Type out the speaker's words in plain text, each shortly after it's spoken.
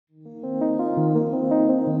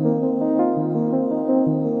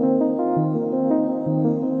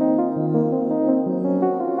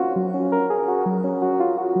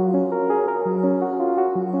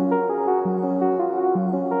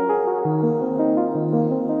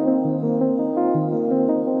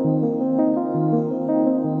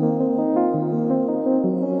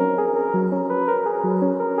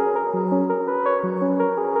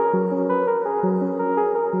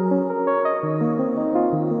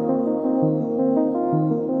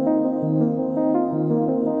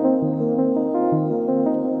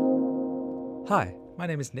Hi, my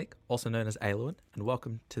name is Nick, also known as Aylwin, and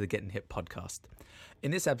welcome to the Getting Hip podcast. In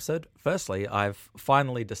this episode, firstly, I've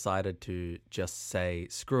finally decided to just say,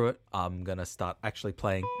 screw it, I'm going to start actually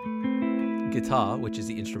playing guitar, which is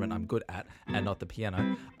the instrument I'm good at, and not the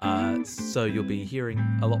piano. So you'll be hearing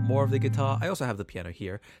a lot more of the guitar. I also have the piano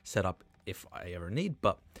here set up if I ever need,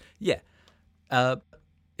 but yeah.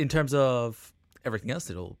 In terms of everything else,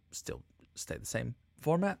 it'll still stay the same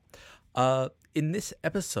format. In this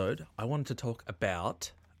episode, I wanted to talk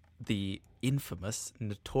about the infamous,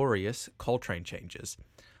 notorious Coltrane changes.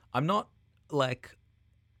 I don't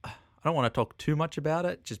want to talk too much about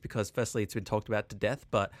it, just because firstly it's been talked about to death,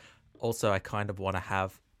 but also I kind of want to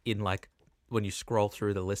have in when you scroll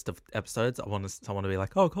through the list of episodes, I want someone to be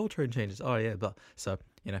like, oh, Coltrane changes. Oh yeah, but so,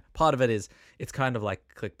 part of it is it's kind of like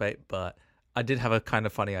clickbait, but I did have a kind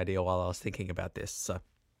of funny idea while I was thinking about this. So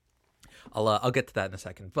I'll get to that in a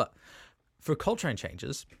second. But for Coltrane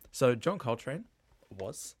changes, so John Coltrane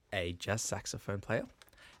was a jazz saxophone player,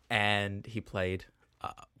 and he played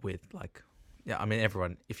with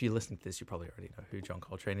everyone, if you listen to this, you probably already know who John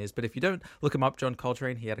Coltrane is. But if you don't, look him up, John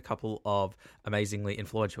Coltrane. He had a couple of amazingly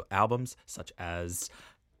influential albums, such as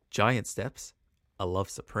Giant Steps, A Love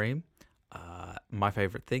Supreme, My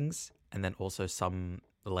Favorite Things, and then also some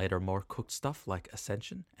later more cooked stuff like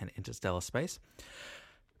Ascension and Interstellar Space.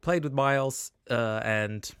 Played with Miles,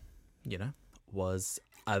 and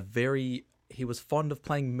he was fond of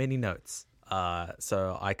playing many notes.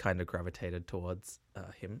 So I kind of gravitated towards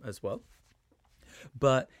him as well.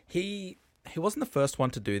 But he wasn't the first one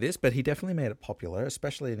to do this, but he definitely made it popular,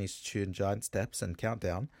 especially in his tune Giant Steps and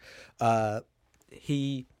Countdown.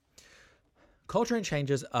 Coltrane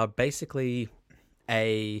changes are basically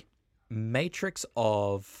a matrix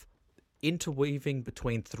of interweaving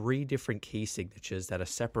between three different key signatures that are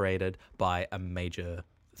separated by a major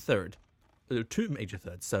third. Two major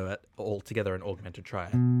thirds, so altogether an augmented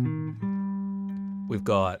triad. We've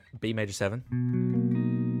got B major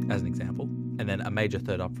 7 as an example, and then a major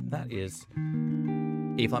third up from that is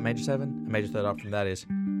E flat major 7, a major third up from that is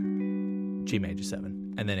G major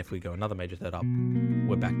 7, and then if we go another major third up,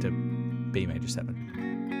 we're back to B major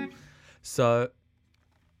 7. So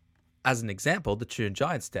as an example, the tune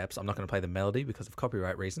Giant Steps, I'm not going to play the melody because of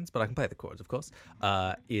copyright reasons, but I can play the chords, of course,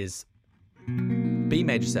 is B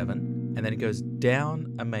major 7, and then it goes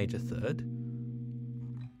down a major third,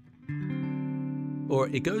 or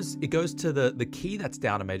it goes to the key that's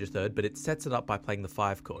down a major third, but it sets it up by playing the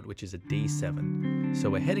 5 chord, which is a D7. So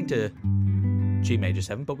we're heading to G major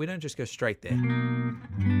 7, but we don't just go straight there.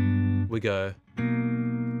 We go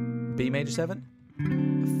B major 7,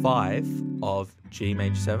 5 of G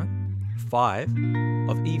major 7, 5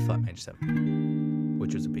 of E flat major 7,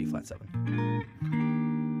 which was a B flat 7.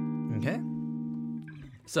 Okay?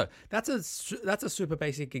 So that's a super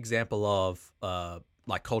basic example of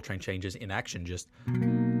Coltrane changes in action, just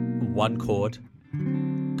one chord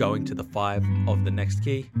going to the 5 of the next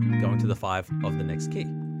key, going to the 5 of the next key,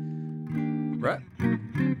 right?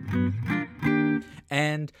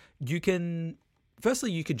 And you can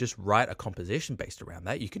just write a composition based around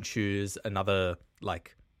that. You can choose another 3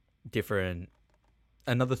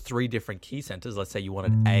 different key centers. Let's say you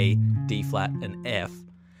wanted A, D flat, and F,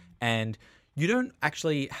 and you don't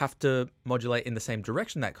actually have to modulate in the same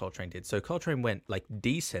direction that Coltrane did. So Coltrane went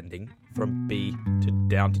descending from B to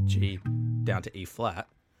down to G, down to E flat,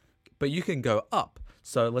 but you can go up.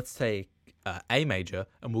 So let's take A major,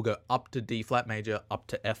 and we'll go up to D flat major, up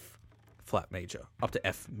to F flat major, up to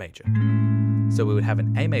F major. So we would have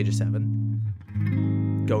an A major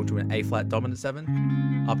 7, going to an A flat dominant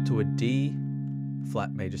 7, up to a D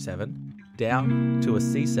flat major 7, down to a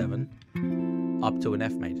C7, up to an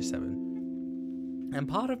F major 7. And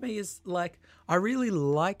part of me is I really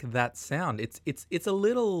like that sound. It's a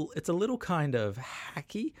little kind of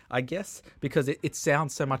hacky, I guess, because it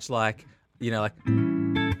sounds so much like it's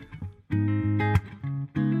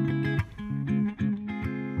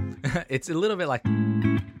a little bit like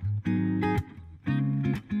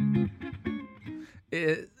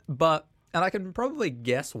and I can probably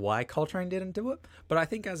guess why Coltrane didn't do it, but I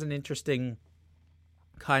think as an interesting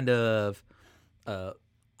kind of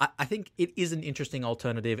I think it is an interesting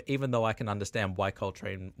alternative, even though I can understand why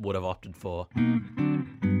Coltrane would have opted for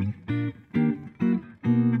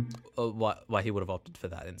why he would have opted for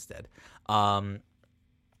that instead. But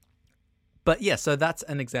yeah, so that's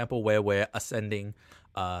an example where we're ascending,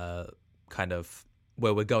 where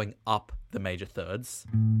we're going up the major thirds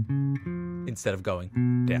instead of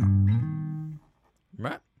going down.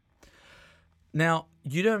 Right? Now,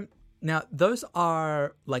 those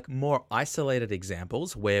are more isolated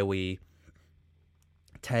examples where we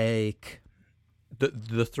take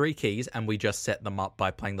the three keys, and we just set them up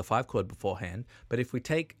by playing the 5 chord beforehand. But if we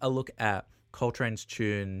take a look at Coltrane's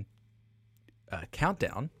tune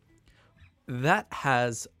Countdown, that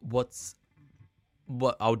has what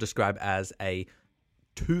I'll describe as a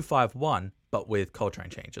 2-5-1, but with Coltrane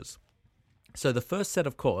changes. So the first set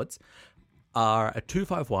of chords are a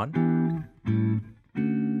 2-5-1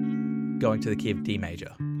 going to the key of D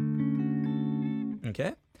major.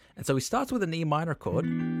 Okay? And so he starts with an E minor chord,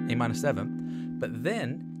 E minor 7, but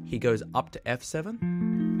then he goes up to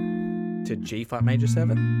F7, to G flat major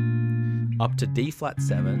 7, up to D flat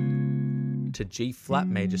 7, to G flat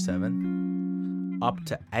major 7, up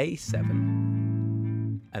to A7,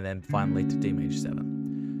 and then finally to D major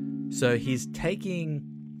 7. So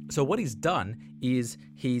what he's done is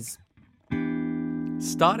he's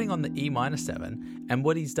starting on the E minor 7, and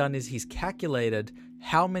what he's done is he's calculated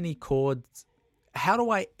how many chords, how do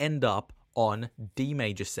I end up on D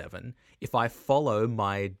major 7 if I follow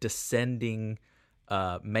my descending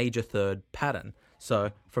major third pattern.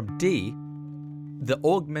 So from D, the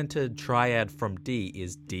augmented triad from D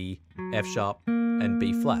is D, F sharp, and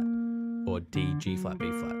B flat, or D, G flat,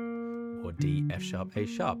 B flat, or D, F sharp, A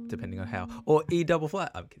sharp, depending on how, or E double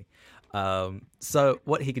flat. I'm kidding. So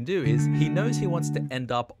what he can do is he knows he wants to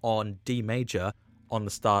end up on D major on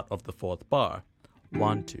the start of the 4th bar.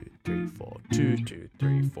 1, 2, 3, 4, 2, 2,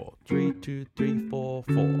 3, 4, 3, 2, 3, 4,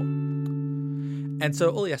 4. And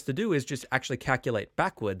so all he has to do is just actually calculate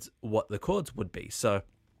backwards what the chords would be. So,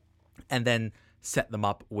 and then set them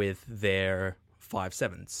up with their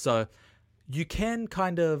 5/7. So you can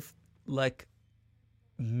kind of like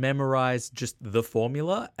memorize just the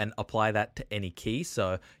formula and apply that to any key.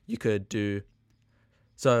 So you could do,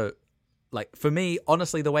 so like for me,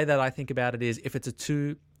 honestly, the way that I think about it is if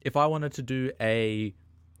I wanted to do a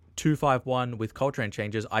 2-5-1 with Coltrane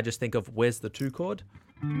changes, I just think of where's the 2 chord.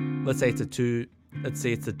 Let's say it's a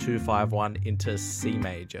 2-5-1 into C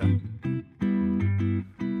major.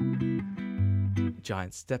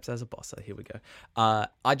 Giant steps as a bossa. Here we go. I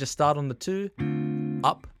just start on the 2,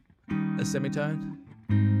 up a semitone,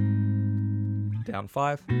 down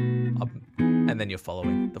 5, up, and then you're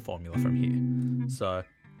following the formula from here. So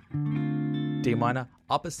D minor,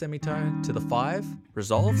 upper semitone to the 5,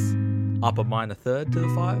 resolves. Upper minor third to the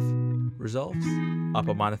 5, resolves.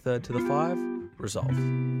 Upper minor third to the 5, resolve.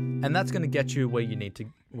 And that's going to get you where you need to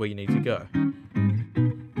go.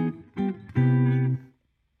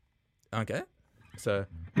 Okay, so.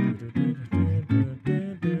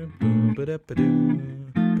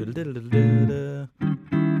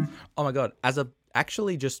 Oh my god!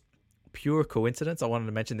 Actually just pure coincidence, I wanted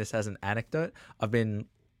to mention this as an anecdote.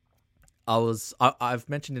 I've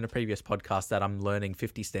mentioned in a previous podcast that I'm learning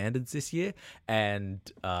 50 standards this year, and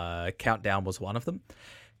Countdown was one of them.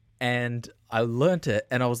 And I learnt it,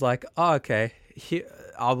 and I was like, oh, okay, here,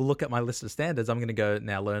 I'll look at my list of standards. I'm going to go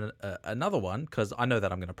now learn another one, because I know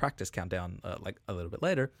that I'm going to practice Countdown like a little bit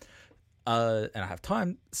later, and I have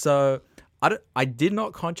time. So I did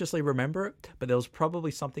not consciously remember it, but there was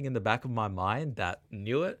probably something in the back of my mind that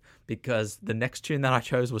knew it, because the next tune that I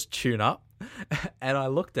chose was Tune Up. And I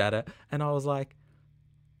looked at it and I was like,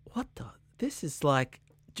 what the? This is like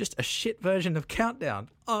just a shit version of Countdown.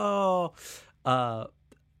 Oh,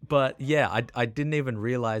 but yeah, I didn't even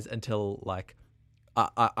realize until like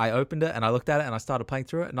I opened it and I looked at it and I started playing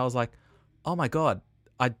through it and I was like, oh my God,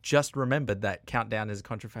 I just remembered that Countdown is a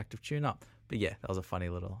contrafactive tune up. But yeah, that was a funny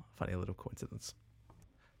little coincidence.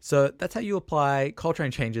 So that's how you apply Coltrane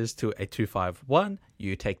changes to a 2-5-1.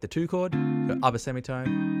 You take the 2 chord, go upper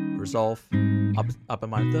semitone, resolve, upper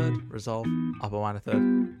minor third, resolve, upper minor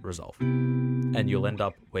third, resolve. And you'll end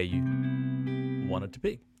up where you want it to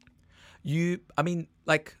be.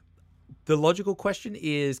 The logical question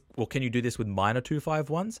is, well, can you do this with minor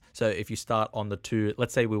 2-5-1s? So if you start on the 2,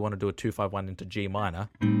 let's say we want to do a 2-5-1 into G minor.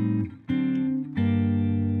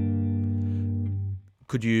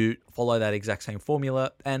 Could you follow that exact same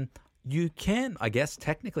formula? And you can, I guess,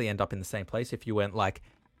 technically end up in the same place if you went like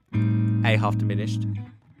A half diminished,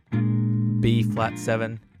 B flat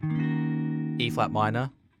 7, E flat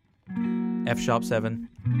minor, F sharp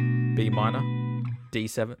 7, B minor,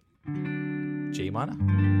 D7, G minor.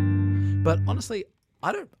 But honestly,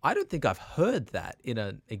 I don't think I've heard that in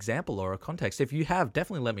an example or a context. If you have,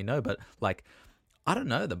 definitely let me know. But like, I don't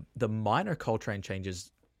know, the minor Coltrane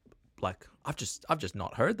changes, like I've just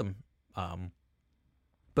not heard them.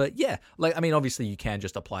 But yeah, like, I mean, obviously you can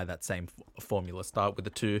just apply that same formula. Start with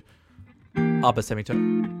the 2, upper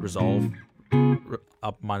semitone, resolve,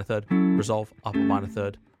 upper minor third, resolve, upper minor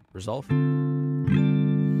third, resolve. Could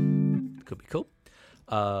be cool.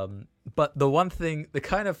 But the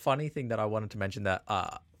kind of funny thing that I wanted to mention that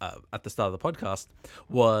at the start of the podcast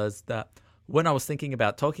was that when I was thinking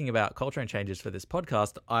about talking about Coltrane changes for this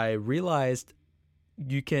podcast, I realized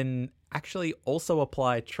you can actually also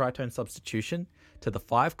apply tritone substitution to the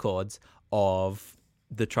 5 chords of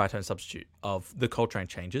the tritone substitute of the Coltrane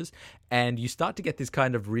changes, and you start to get this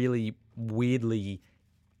kind of really weirdly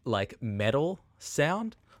like metal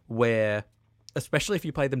sound where, especially if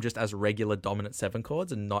you play them just as regular dominant 7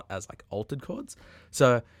 chords and not as like altered chords.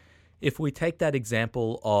 So if we take that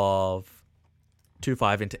example of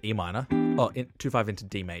 2/5 into E minor, or 2/5 into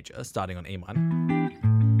D major, starting on E minor,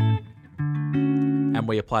 and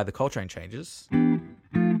we apply the Coltrane changes,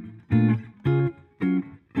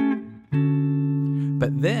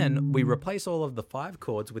 but then we replace all of the 5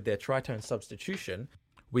 chords with their tritone substitution,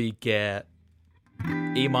 we get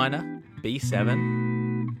E minor,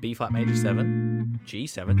 B7, B flat major 7,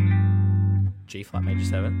 G7, G flat major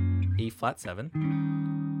 7, E flat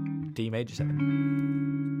 7, D major 7.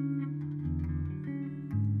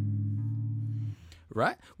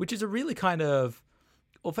 Right? Which is a really kind of,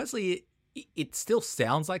 well, firstly, it still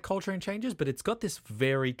sounds like Coltrane changes, but it's got this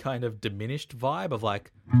very kind of diminished vibe of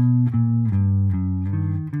like,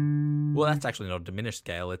 well, that's actually not a diminished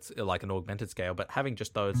scale, it's like an augmented scale, but having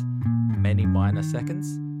just those many minor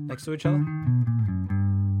seconds next to each other.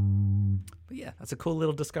 But yeah, that's a cool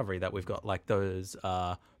little discovery that we've got like those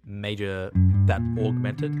major, that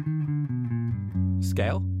augmented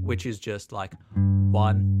scale, which is just like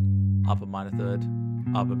 1 upper minor third,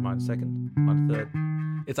 upper minor second, minor third.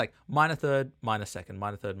 It's like minor third, minor second,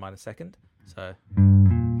 minor third, minor second. So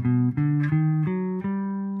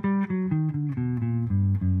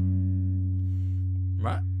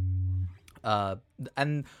right.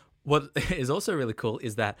 And what is also really cool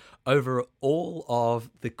is that over all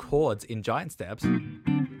of the chords in giant steps,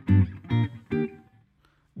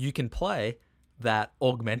 you can that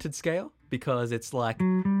augmented scale because it's like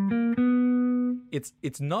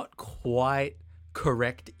it's not quite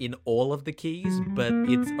correct in all of the keys, but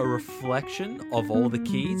it's a reflection of all the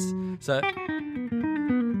keys. So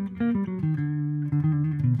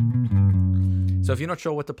if you're not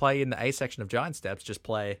sure what to play in the A section of giant steps, just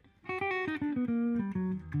play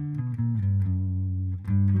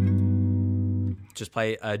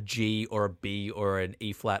a G or a B or an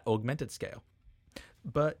E flat augmented scale.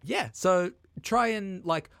 But yeah, so try and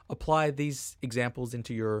like apply these examples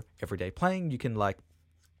into your everyday playing. You can like,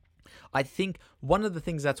 I think one of the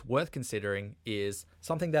things that's worth considering is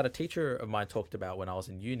something that a teacher of mine talked about when I was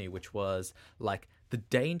in uni, which was like the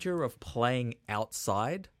danger of playing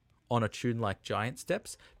outside on a tune like Giant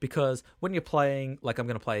Steps, because when you're playing, like I'm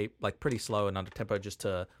going to play like pretty slow and under tempo just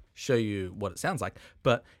to show you what it sounds like,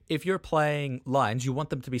 but if you're playing lines, you want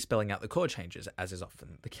them to be spelling out the chord changes, as is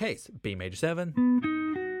often the case. B major 7,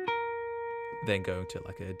 then going to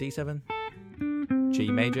like a D7, G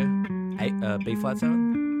major, B flat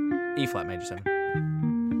 7, E flat major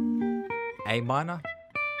 7, A minor,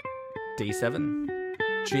 D7,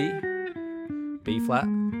 G, B flat,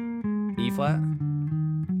 E flat,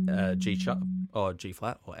 G sharp or G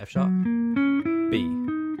flat or F sharp, B,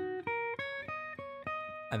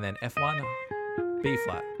 and then F minor, B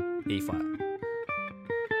flat, E flat,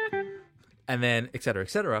 and then etc.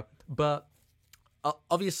 etc. But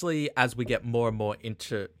obviously, as we get more and more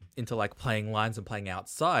into like playing lines and playing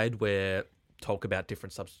outside, where talk about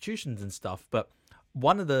different substitutions and stuff. But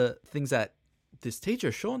one of the things that this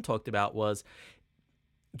teacher Sean talked about was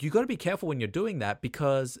you got to be careful when you're doing that,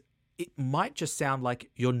 because it might just sound like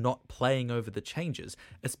you're not playing over the changes,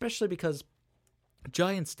 especially because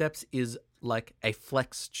Giant Steps is like a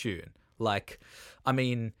flex tune. Like, I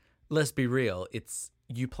mean, let's be real.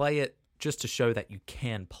 You play it just to show that you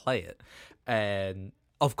can play it. And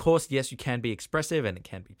of course, yes, you can be expressive and it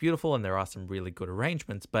can be beautiful and there are some really good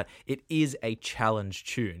arrangements, but it is a challenge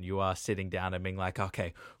tune. You are sitting down and being like,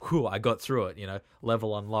 okay, whew, I got through it,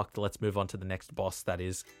 level unlocked. Let's move on to the next boss, that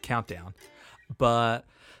is Countdown. But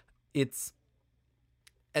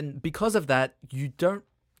and because of that,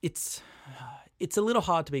 it's a little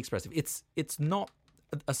hard to be expressive. It's not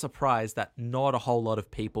a surprise that not a whole lot of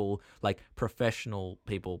people, like professional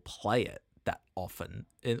people, play it that often.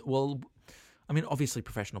 Obviously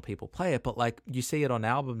professional people play it, but like you see it on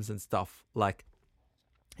albums and stuff. Like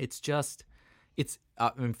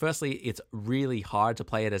firstly, it's really hard to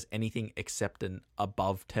play it as anything except an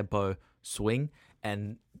above tempo swing.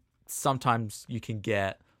 And sometimes you can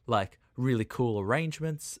get like really cool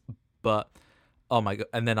arrangements, but oh my God.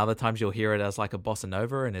 And then other times you'll hear it as like a bossa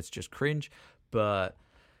nova and it's just cringe. But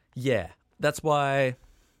yeah, that's why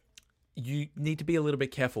you need to be a little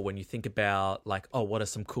bit careful when you think about like, oh, what are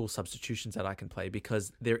some cool substitutions that I can play?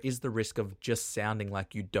 Because there is the risk of just sounding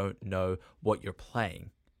like you don't know what you're playing.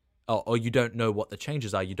 or you don't know what the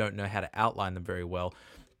changes are, you don't know how to outline them very well,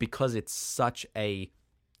 because it's so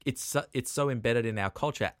embedded in our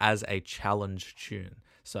culture as a challenge tune.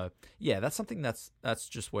 So yeah, that's something that's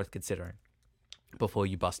just worth considering before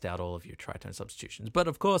you bust out all of your tritone substitutions. But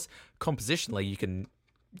of course, compositionally, you can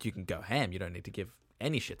go ham. You don't need to give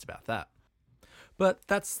any shits about that. But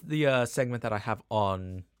that's the segment that I have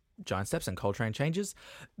on giant steps and Coltrane changes.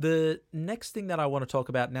 The next thing that I want to talk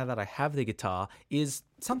about now that I have the guitar is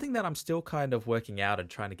something that I'm still kind of working out and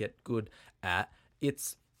trying to get good at.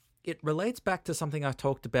 It relates back to something I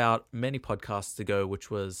talked about many podcasts ago,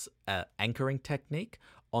 which was an anchoring technique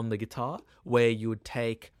on the guitar, where you would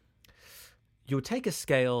take a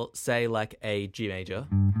scale, say like a G major,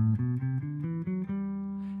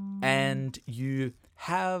 and you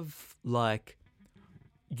have like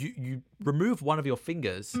you remove one of your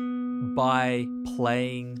fingers by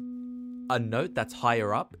playing a note that's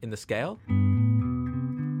higher up in the scale.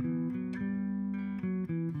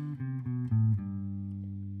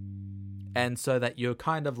 And so that you're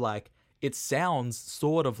kind of like, it sounds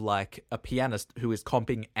sort of like a pianist who is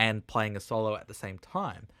comping and playing a solo at the same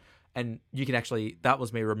time. And you can actually, that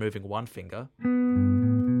was me removing one finger.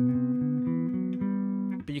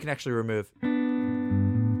 But you can actually remove.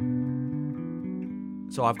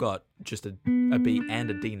 So I've got just a B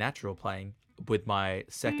and a D natural playing with my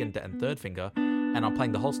second and third finger. And I'm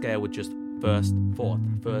playing the whole scale with just first, fourth,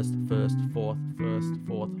 first, fourth, first,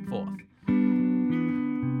 fourth, fourth.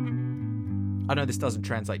 I know this doesn't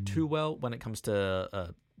translate too well when it comes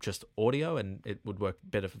to just audio, and it would work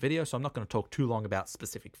better for video, so I'm not going to talk too long about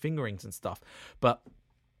specific fingerings and stuff, but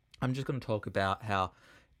I'm just going to talk about how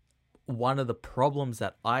one of the problems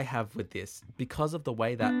that I have with this, because of the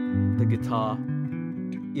way that the guitar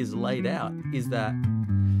is laid out, is that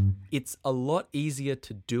it's a lot easier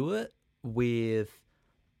to do it with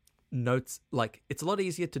notes, like it's a lot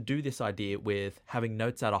easier to do this idea with having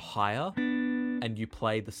notes that are higher and you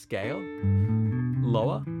play the scale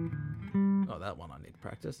lower. Oh, that one I need to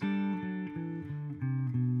practice.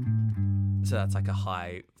 So that's like a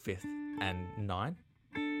high fifth and 9.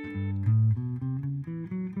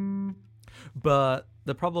 But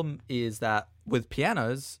the problem is that with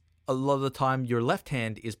pianos, a lot of the time your left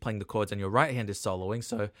hand is playing the chords and your right hand is soloing.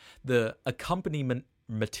 So the accompaniment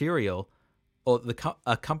material or the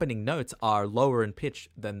accompanying notes are lower in pitch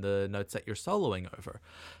than the notes that you're soloing over.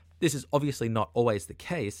 This is obviously not always the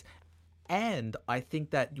case. And I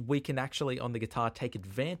think that we can actually, on the guitar, take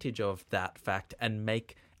advantage of that fact and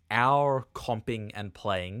make our comping and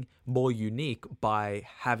playing more unique by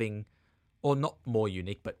having, or not more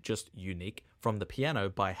unique, but just unique from the piano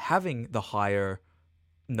by having the higher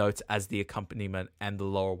notes as the accompaniment and the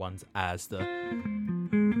lower ones as the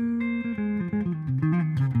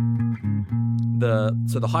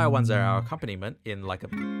higher ones are our accompaniment. In like a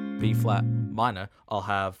B flat minor, I'll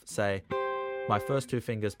have, say, my first two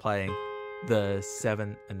fingers playing the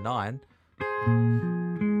 7 and 9,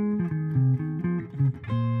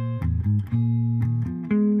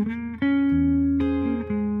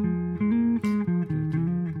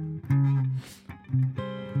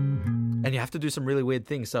 and you have to do some really weird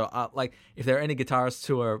things. So like if there are any guitarists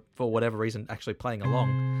who are for whatever reason actually playing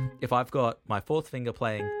along, if I've got my fourth finger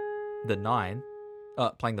playing the 9,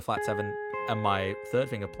 playing the flat 7, and my third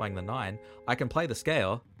finger playing the 9, I can play the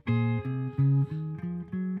scale,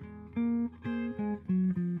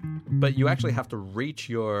 but you actually have to reach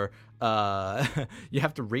your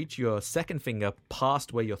second finger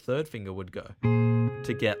past where your third finger would go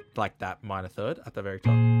to get like that minor third at the very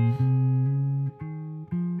top.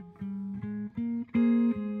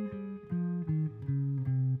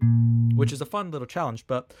 Which is a fun little challenge.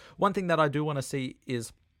 But one thing that I do want to see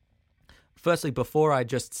is, firstly, before I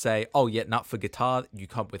just say, oh yeah, not for guitar, you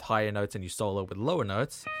come up with higher notes and you solo with lower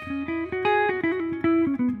notes,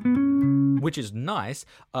 which is nice.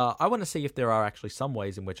 I want to see if there are actually some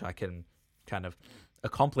ways in which I can kind of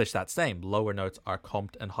accomplish that same. Lower notes are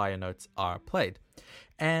comped and higher notes are played.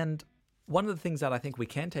 And one of the things that I think we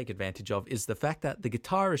can take advantage of is the fact that the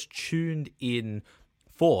guitar is tuned in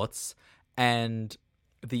fourths, and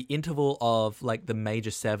the interval of like the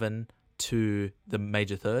major 7 to the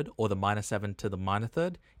major third or the minor 7 to the minor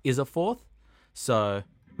third is a fourth. So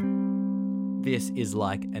this is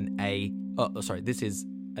like this is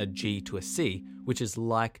a G to a C, which is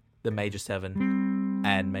like the major 7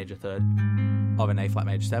 and major third of an A flat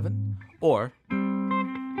major 7. Or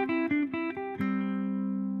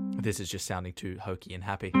this is just sounding too hokey and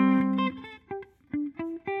happy.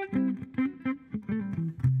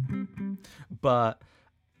 But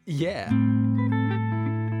yeah,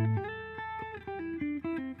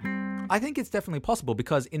 I think it's definitely possible,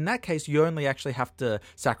 because in that case, you only actually have to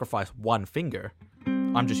sacrifice one finger.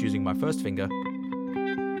 I'm just using my first finger.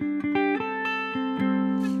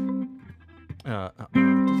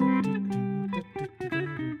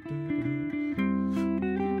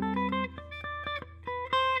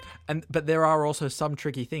 But there are also some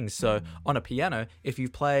tricky things. So on a piano, if you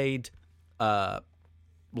played a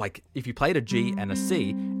G and a C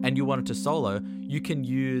and you wanted to solo, you can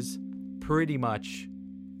use pretty much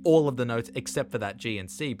all of the notes except for that G and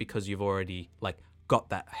C, because you've already got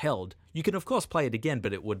that held. You can of course play it again,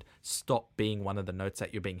 but it would stop being one of the notes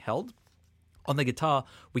that you're being held. On the guitar,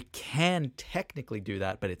 we can technically do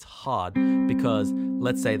that, but it's hard, because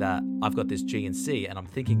let's say that I've got this G and C and I'm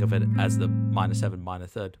thinking of it as the minor 7 minor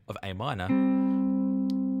third of A minor.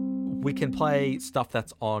 We can play stuff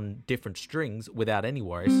that's on different strings without any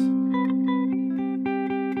worries.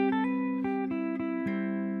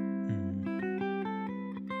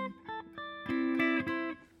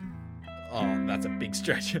 Oh, that's a big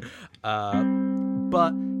stretch.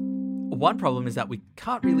 But one problem is that we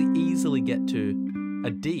can't really easily get to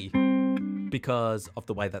a D because of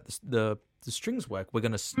the way that the strings work. We're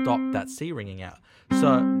going to stop that C ringing out.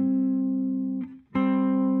 So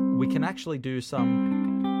we can actually do some...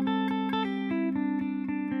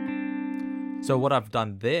 So what I've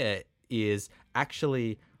done there is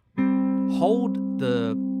actually hold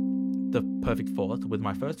the perfect fourth with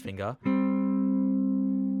my first finger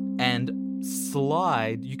and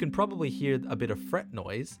slide. You can probably hear a bit of fret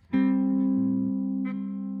noise.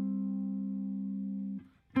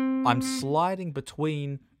 I'm sliding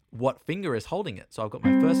between what finger is holding it. So I've got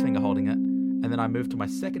my first finger holding it, and then I move to my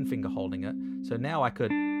second finger holding it. So now I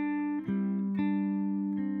could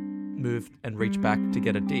move and reach back to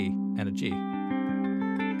get a D and a G.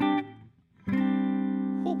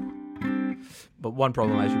 Whew. But one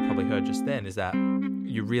problem, as you probably heard just then, is that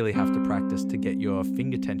you really have to practice to get your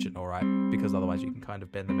finger tension all right, because otherwise you can kind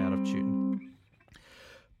of bend them out of tune.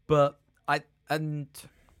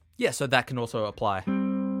 So that can also apply.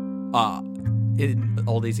 In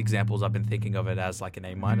all these examples, I've been thinking of it as like an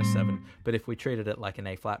A minor 7, but if we treated it like an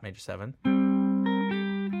A flat major 7,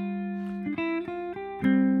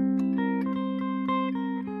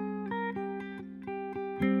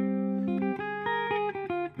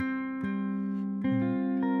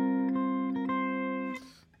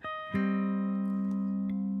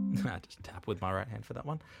 I just tap with my right hand for that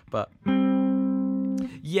one. But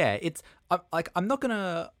yeah, I'm not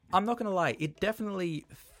gonna lie, it definitely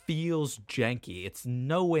feels janky. It's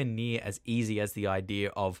nowhere near as easy as the idea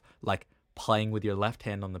of playing with your left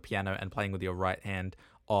hand on the piano and playing with your right hand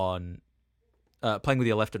on playing with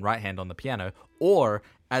your left and right hand on the piano, or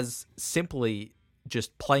as simply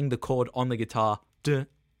just playing the chord on the guitar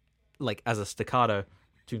as a staccato.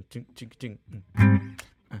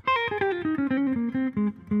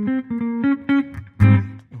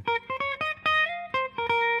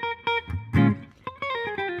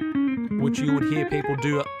 Which you would hear people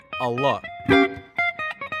do a lot.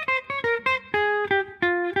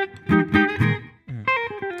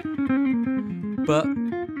 But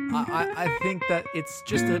I think that it's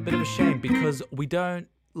just a bit of a shame, because we don't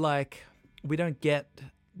get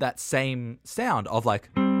that same sound of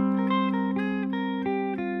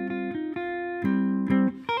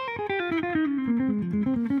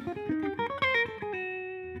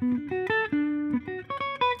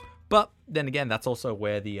But then again, that's also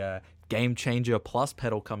where the Game Changer Plus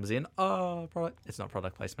pedal comes in. It's not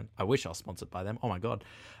product placement. I wish I was sponsored by them. Oh my god.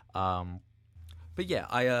 But yeah,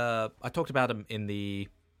 I talked about them in the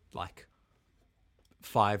top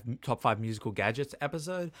 5 musical gadgets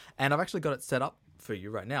episode, and I've actually got it set up for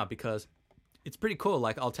you right now because it's pretty cool.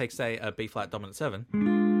 I'll take, say, a B flat dominant 7,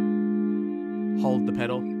 hold the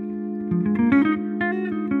pedal,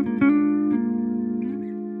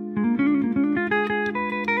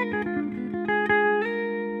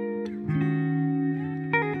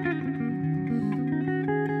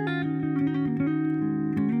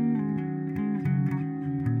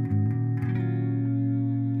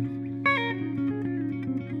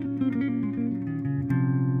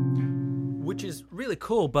 which is really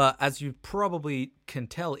cool, but as you probably can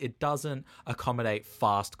tell, it doesn't accommodate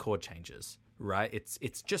fast chord changes, right? It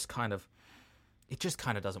just kind of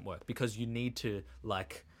doesn't work, because you need to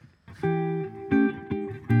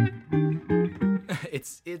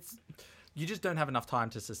you just don't have enough time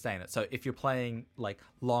to sustain it. So if you're playing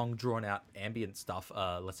long drawn out ambient stuff,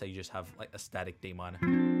 let's say you just have a static D minor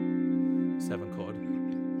 7 chord.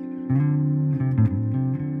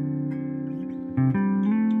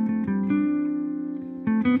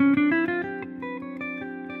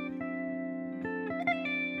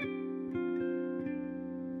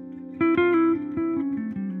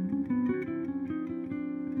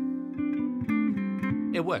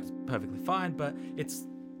 it works perfectly fine, but it's,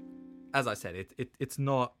 as I said, it's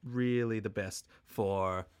not really the best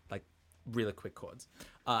for like really quick chords.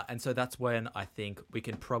 And so that's when I think we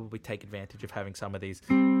can probably take advantage of having some of these,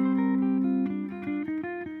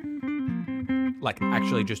 like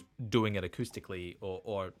actually just doing it acoustically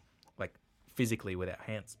or like physically with our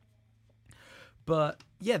hands. But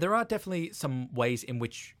yeah, there are definitely some ways in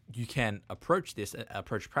which you can approach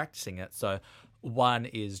practicing it. So one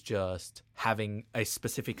is just having a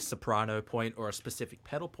specific soprano point or a specific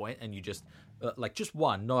pedal point, and you just like just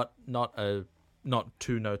one, not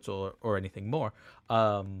two notes or anything more,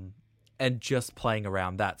 and just playing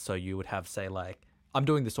around that. So you would have, say, like, I'm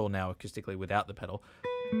doing this all now acoustically without the pedal.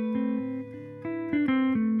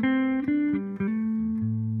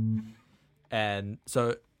 And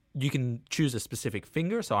so you can choose a specific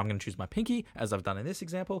finger. So I'm going to choose my pinky, as I've done in this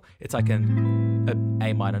example. It's like an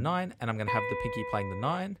A minor 9, and I'm going to have the pinky playing the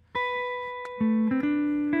 9.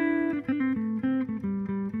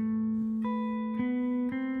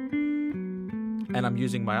 And I'm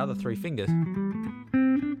using my other 3 fingers.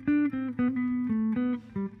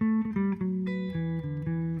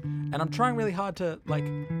 And I'm trying really hard to, like,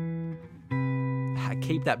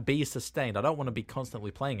 keep that B sustained. I don't want to be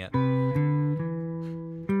constantly playing it.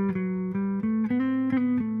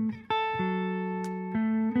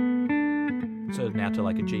 So now to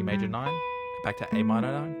like a G major 9, back to A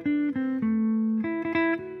minor 9.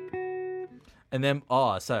 And then,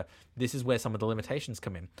 so this is where some of the limitations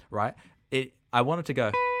come in, right? I wanted to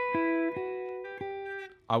go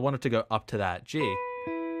up to that G,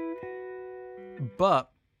 but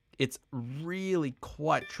it's really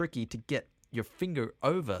quite tricky to get your finger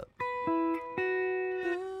over.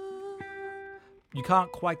 You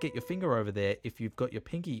can't quite get your finger over there if you've got your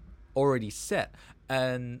pinky already set.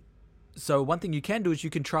 And so one thing you can do is you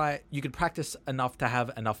can practice enough to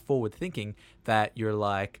have enough forward thinking that you're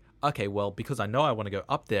like, okay, well, because I know I want to go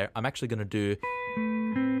up there, I'm actually going to do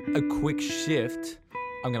a quick shift.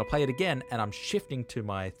 I'm going to play it again, and I'm shifting to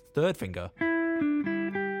my 3rd finger.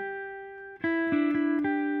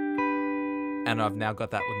 And I've now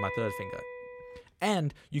got that with my 3rd finger.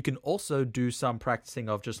 And you can also do some practicing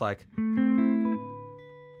of just like,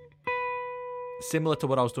 similar to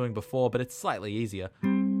what I was doing before, but it's slightly easier,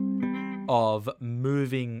 of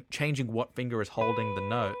changing what finger is holding the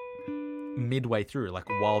note midway through, like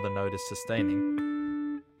while the note is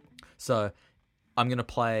sustaining. So I'm going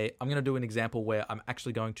to do an example where I'm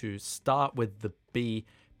actually going to start with the B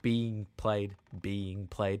being played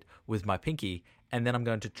with my pinky, and then I'm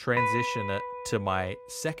going to transition it to my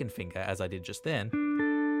 2nd finger, as I did just then,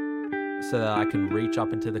 so that I can reach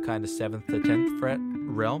up into the kind of 7th to 10th fret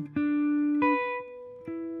realm.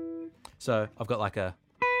 So I've got like a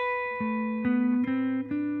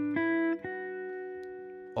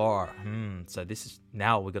so this is,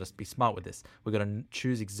 now we've got to be smart with this. We're going to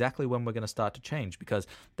choose exactly when we're going to start to change, because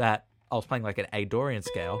that I was playing like an A Dorian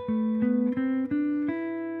scale.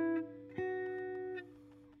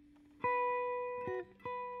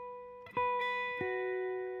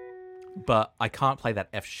 But I can't play that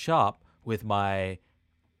F sharp with my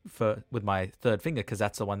 3rd finger, because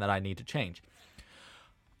that's the one that I need to change.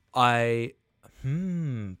 But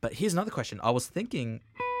here's another question. I was thinking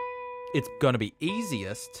it's going to be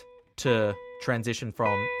easiest to transition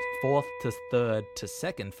from 4th to 3rd to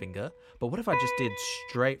 2nd finger, but what if I just did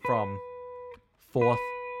straight from 4th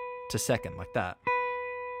to 2nd, like that?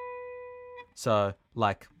 So,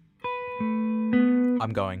 like,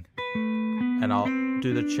 I'm going, and I'll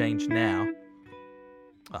do the change now.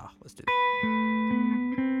 Let's do that.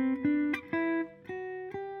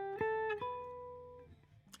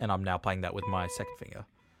 And I'm now playing that with my 2nd finger.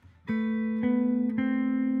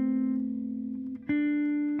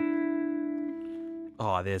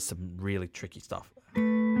 There's some really tricky stuff.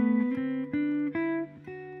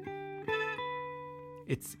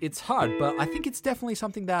 It's hard, but I think it's definitely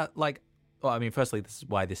something that, like, well, I mean, firstly, this is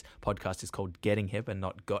why this podcast is called Getting Hip and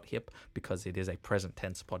not Got Hip, because it is a present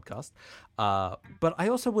tense podcast. But I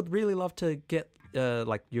also would really love to get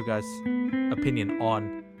like your guys' opinion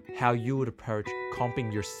on how you would approach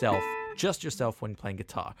comping yourself, just yourself, when playing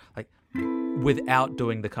guitar, like without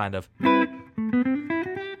doing the kind of.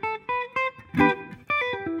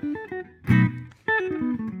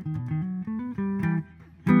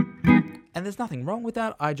 And there's nothing wrong with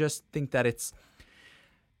that. I just think that it's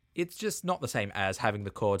just not the same as having the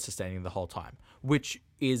chord sustaining the whole time, which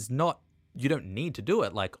is not, you don't need to do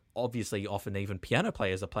it. Like, obviously, often even piano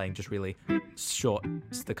players are playing just really short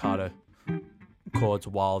staccato chords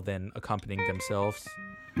while then accompanying themselves.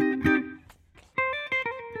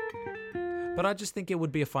 But I just think it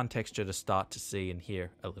would be a fun texture to start to see and hear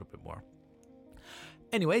a little bit more.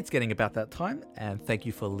 Anyway, it's getting about that time, and thank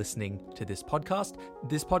you for listening to this podcast.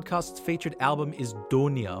 This podcast's featured album is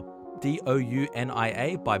Dounia,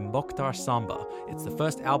 Dounia by Mokhtar Samba. It's the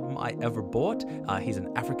first album I ever bought. He's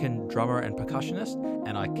an African drummer and percussionist,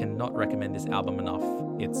 and I cannot recommend this album enough.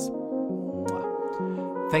 It's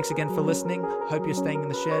mwah. Thanks again for listening. Hope you're staying in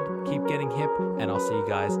the shed. Keep getting hip, and I'll see you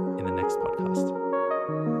guys in the next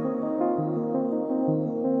podcast.